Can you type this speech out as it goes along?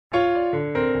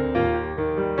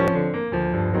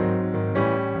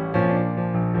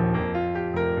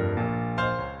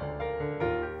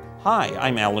Hi,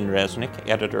 I'm Alan Resnick,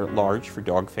 Editor-at-Large for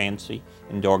Dog Fancy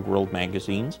and Dog World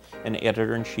magazines and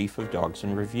Editor-in-Chief of Dogs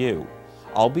in Review.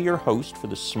 I'll be your host for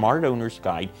the Smart Owner's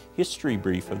Guide History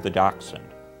Brief of the Dachshund.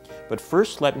 But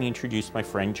first, let me introduce my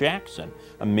friend Jackson,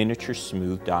 a miniature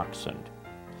smooth Dachshund.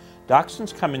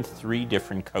 Dachshunds come in three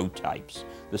different coat types: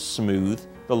 the smooth,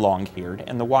 the long-haired,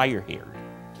 and the wire-haired.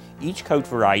 Each coat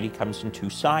variety comes in two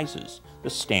sizes: the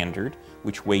standard,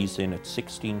 which weighs in at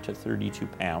 16 to 32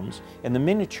 pounds, and the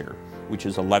miniature, which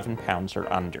is 11 pounds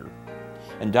or under.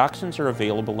 And Dachshunds are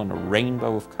available in a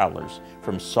rainbow of colors,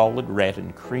 from solid red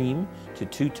and cream to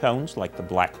two-tones like the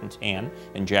black and tan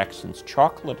and Jackson's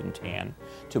chocolate and tan,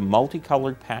 to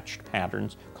multicolored patched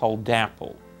patterns called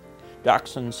dapple.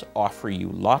 Dachshunds offer you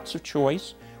lots of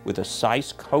choice, with a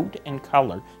size, coat, and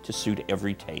color to suit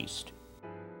every taste.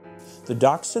 The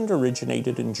Dachshund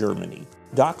originated in Germany.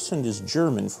 Dachshund is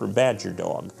German for badger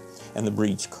dog, and the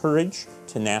breed's courage,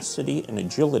 tenacity, and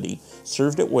agility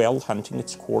served it well hunting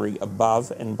its quarry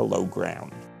above and below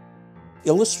ground.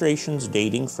 Illustrations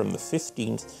dating from the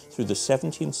 15th through the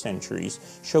 17th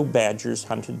centuries show badgers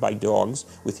hunted by dogs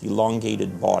with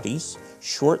elongated bodies,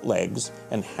 short legs,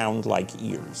 and hound-like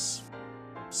ears.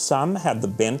 Some had the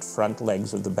bent front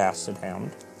legs of the basset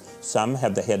hound, some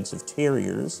had the heads of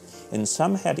terriers, and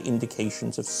some had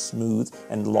indications of smooth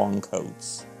and long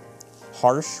coats.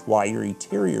 Harsh, wiry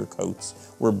terrier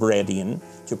coats were bred in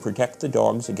to protect the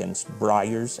dogs against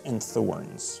briars and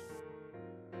thorns.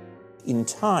 In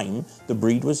time, the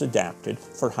breed was adapted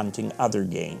for hunting other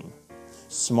game.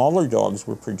 Smaller dogs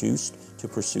were produced to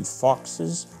pursue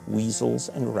foxes, weasels,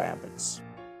 and rabbits.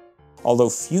 Although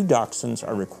few Dachshunds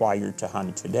are required to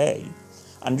hunt today,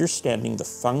 understanding the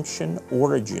function,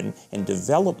 origin, and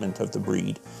development of the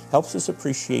breed helps us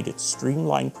appreciate its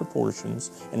streamlined proportions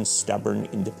and stubborn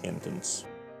independence.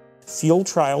 Field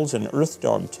trials and earth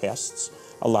dog tests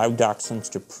allow Dachshunds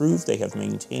to prove they have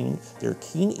maintained their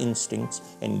keen instincts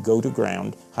and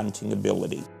go-to-ground hunting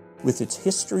ability. With its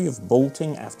history of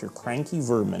bolting after cranky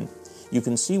vermin, you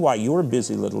can see why your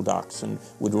busy little Dachshund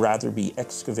would rather be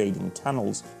excavating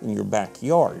tunnels in your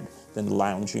backyard than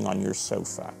lounging on your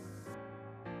sofa.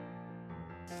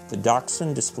 The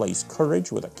Dachshund displays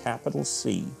courage with a capital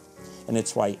C, and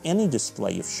it's why any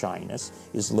display of shyness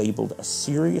is labeled a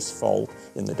serious fault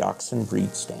in the Dachshund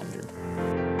breed standard.